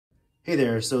Hey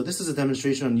there, so this is a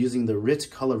demonstration on using the Rit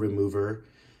Color Remover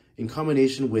in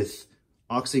combination with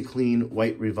OxiClean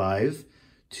White Revive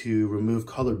to remove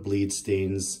color bleed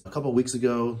stains. A couple weeks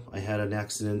ago, I had an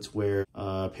accident where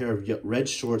a pair of red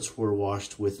shorts were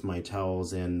washed with my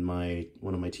towels and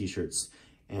one of my t-shirts,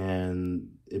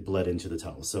 and it bled into the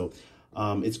towel. So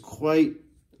it's quite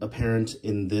apparent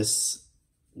in this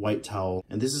white towel,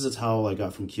 and this is a towel I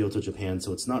got from Kyoto, Japan,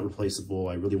 so it's not replaceable.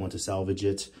 I really want to salvage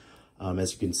it.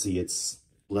 As you can see, it's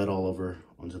bled all over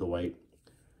onto the white.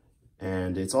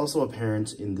 And it's also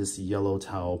apparent in this yellow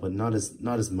towel, but not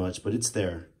as much, but it's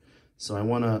there. So I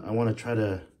wanna try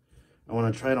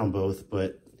it on both,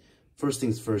 but first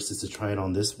things first is to try it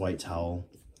on this white towel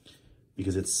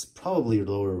because it's probably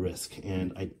lower risk,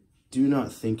 and I do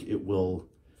not think it will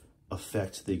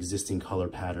affect the existing color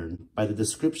pattern. By the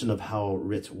description of how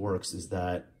Rit works is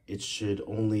that it should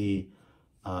only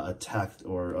attack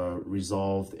or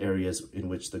resolve areas in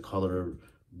which the color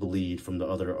bleed from the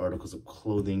other articles of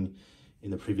clothing in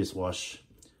the previous wash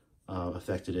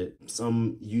affected it.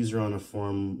 Some user on a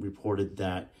forum reported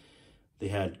that they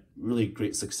had really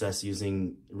great success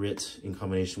using Rit in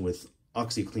combination with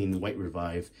OxiClean White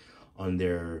Revive on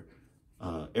their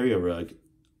area rug,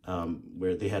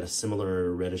 where they had a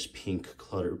similar reddish pink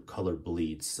color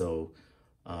bleed. So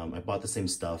I bought the same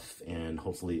stuff, and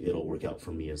hopefully it'll work out for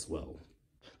me as well.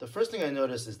 The first thing I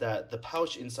noticed is that the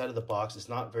pouch inside of the box is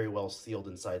not very well sealed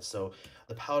inside, so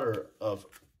the powder of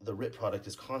the Rit product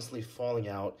is constantly falling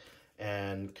out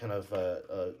and kind of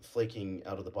flaking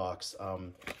out of the box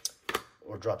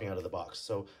or dropping out of the box.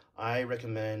 So I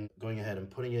recommend going ahead and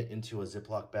putting it into a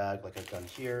Ziploc bag like I've done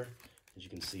here. As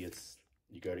you can see,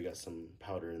 you already got some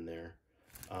powder in there.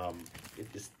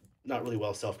 It's not really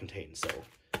well self-contained, so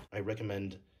I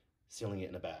recommend sealing it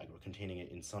in a bag or containing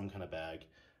it in some kind of bag.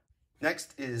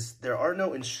 Next is, there are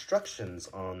no instructions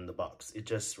on the box. It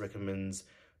just recommends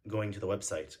going to the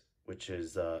website, which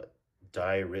is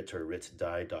dyerit or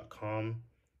ritdye.com.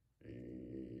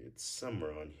 It's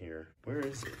somewhere on here. Where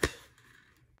is it?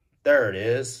 There it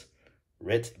is,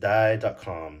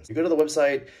 ritdye.com. You go to the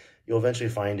website, you'll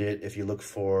eventually find it if you look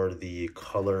for the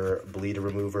Color Bleed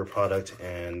Remover product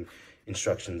and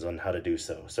instructions on how to do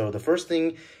so. So the first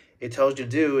thing it tells you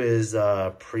to do is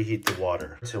preheat the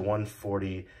water to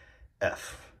 140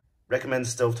 F. Recommend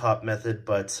stovetop method,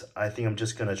 but I think I'm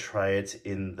just gonna try it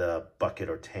in the bucket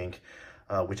or tank,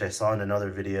 which I saw in another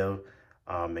video,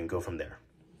 and go from there.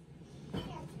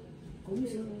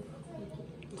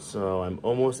 So I'm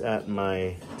almost at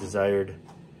my desired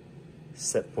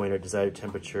set point or desired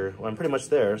temperature. Well, I'm pretty much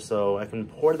there, so I can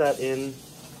pour that in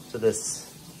to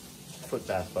this foot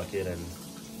bath bucket and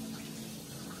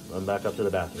run back up to the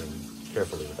bathroom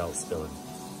carefully without spilling.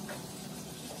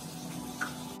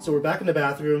 So we're back in the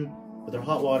bathroom with our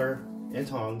hot water and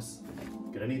tongs.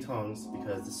 Gonna need tongs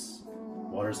because this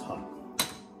water's hot.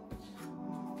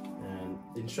 And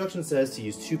the instruction says to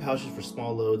use 2 pouches for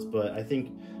small loads, but I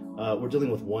think we're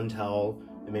dealing with 1 towel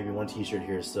and maybe 1 t-shirt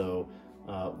here, so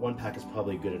 1 pack is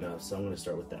probably good enough. So I'm gonna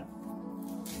start with that.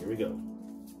 Here we go.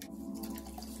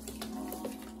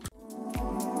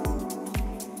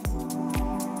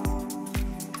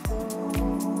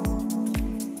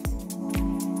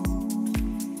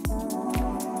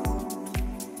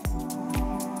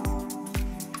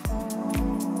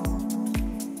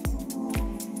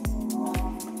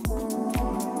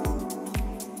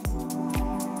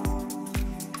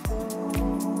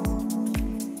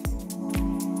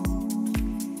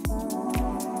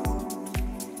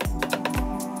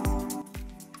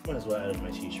 Might as well add in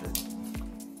my t-shirt.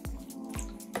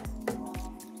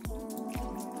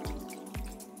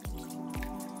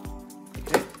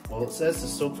 Okay, well, it says to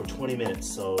soak for 20 minutes,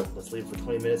 so let's leave it for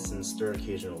 20 minutes and stir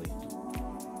occasionally.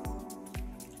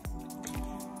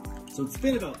 So it's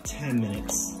been about 10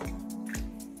 minutes,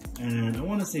 and I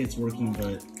want to say it's working,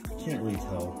 but I can't really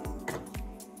tell.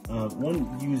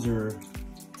 One user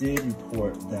did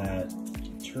report that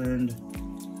it turned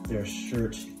their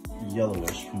shirt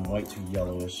yellowish, from white to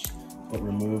yellowish, but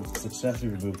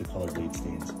successfully removed the color bleed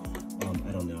stains.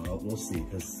 I don't know, we'll see,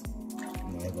 because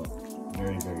I have a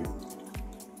very, very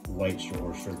white shirt,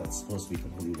 or shirt that's supposed to be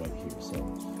completely white here, so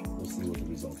we'll see what the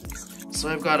result is. So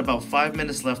I've got about 5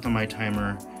 minutes left on my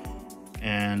timer,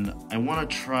 and I want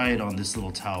to try it on this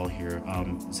little towel here.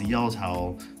 It's a yellow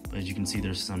towel, but as you can see,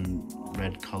 there's some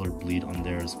red color bleed on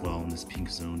there as well in this pink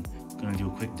zone. I'm gonna do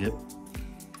a quick dip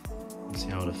and see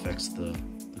how it affects the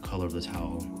color of the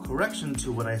towel. Correction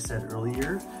to what I said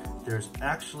earlier, there's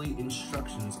actually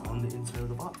instructions on the inside of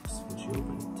the box once you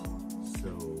open it.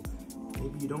 So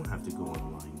maybe you don't have to go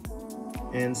online.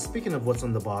 And speaking of what's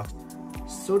on the box,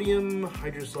 sodium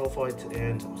hydrosulfite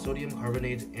and sodium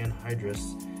carbonate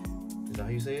anhydrous, is that how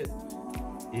you say it?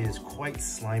 Is quite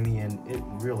slimy and it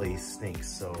really stinks,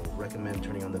 so recommend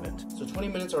turning on the vent. So 20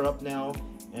 minutes are up now,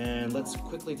 and let's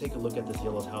quickly take a look at this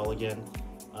yellow towel again.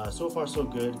 So far so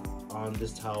good on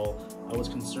this towel. I was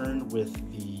concerned with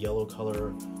the yellow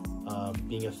color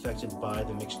being affected by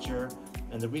the mixture,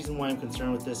 and the reason why I'm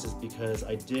concerned with this is because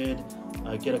I did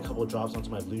get a couple of drops onto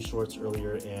my blue shorts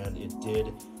earlier, and it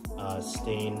did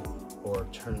stain or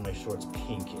turn my shorts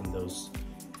pink in those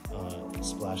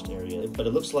splashed area. But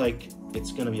it looks like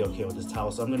it's gonna be okay with this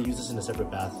towel, so I'm gonna use this in a separate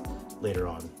bath later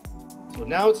on. So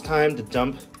now it's time to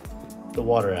dump the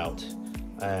water out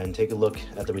and take a look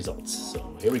at the results.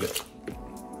 So here we go. It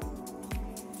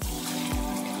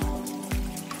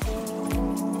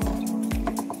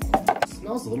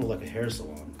smells a little like a hair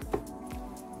salon.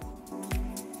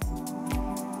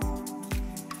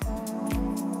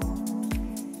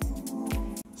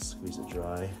 Squeeze it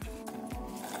dry.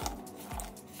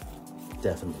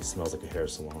 Definitely smells like a hair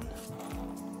salon.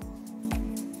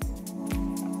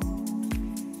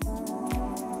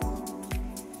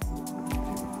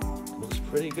 Looks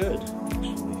pretty good,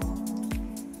 actually.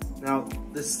 Now,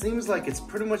 this seems like it's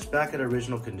pretty much back at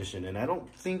original condition, and I don't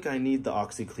think I need the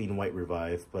OxiClean White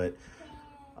Revive, but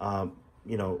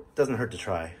you know, it doesn't hurt to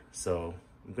try. So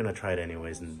I'm gonna try it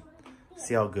anyways and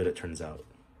see how good it turns out.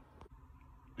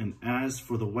 And as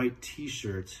for the white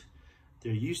t-shirt,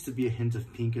 there used to be a hint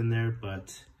of pink in there,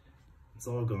 but it's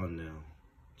all gone now.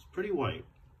 It's pretty white.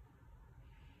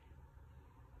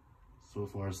 So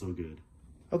far, so good.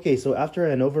 Okay, so after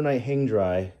an overnight hang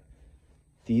dry,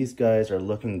 these guys are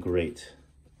looking great.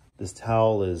 This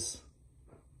towel is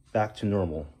back to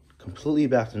normal, completely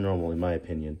back to normal in my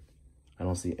opinion. I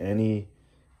don't see any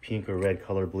pink or red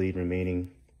color bleed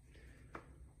remaining.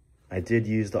 I did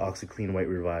use the OxiClean White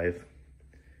Revive,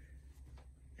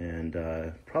 and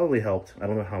probably helped. I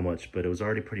don't know how much, but it was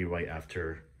already pretty white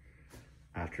after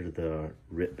the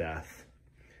Rit bath.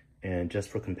 And just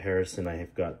for comparison, I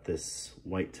have got this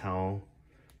white towel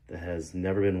that has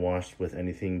never been washed with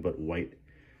anything but white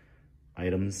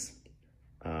items,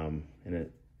 and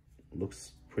it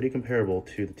looks pretty comparable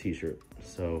to the t-shirt.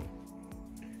 So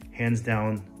hands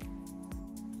down,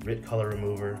 Rit Color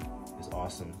Remover is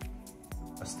awesome.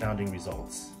 Astounding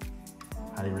results.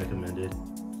 Highly recommended.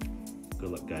 Good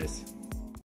luck, guys.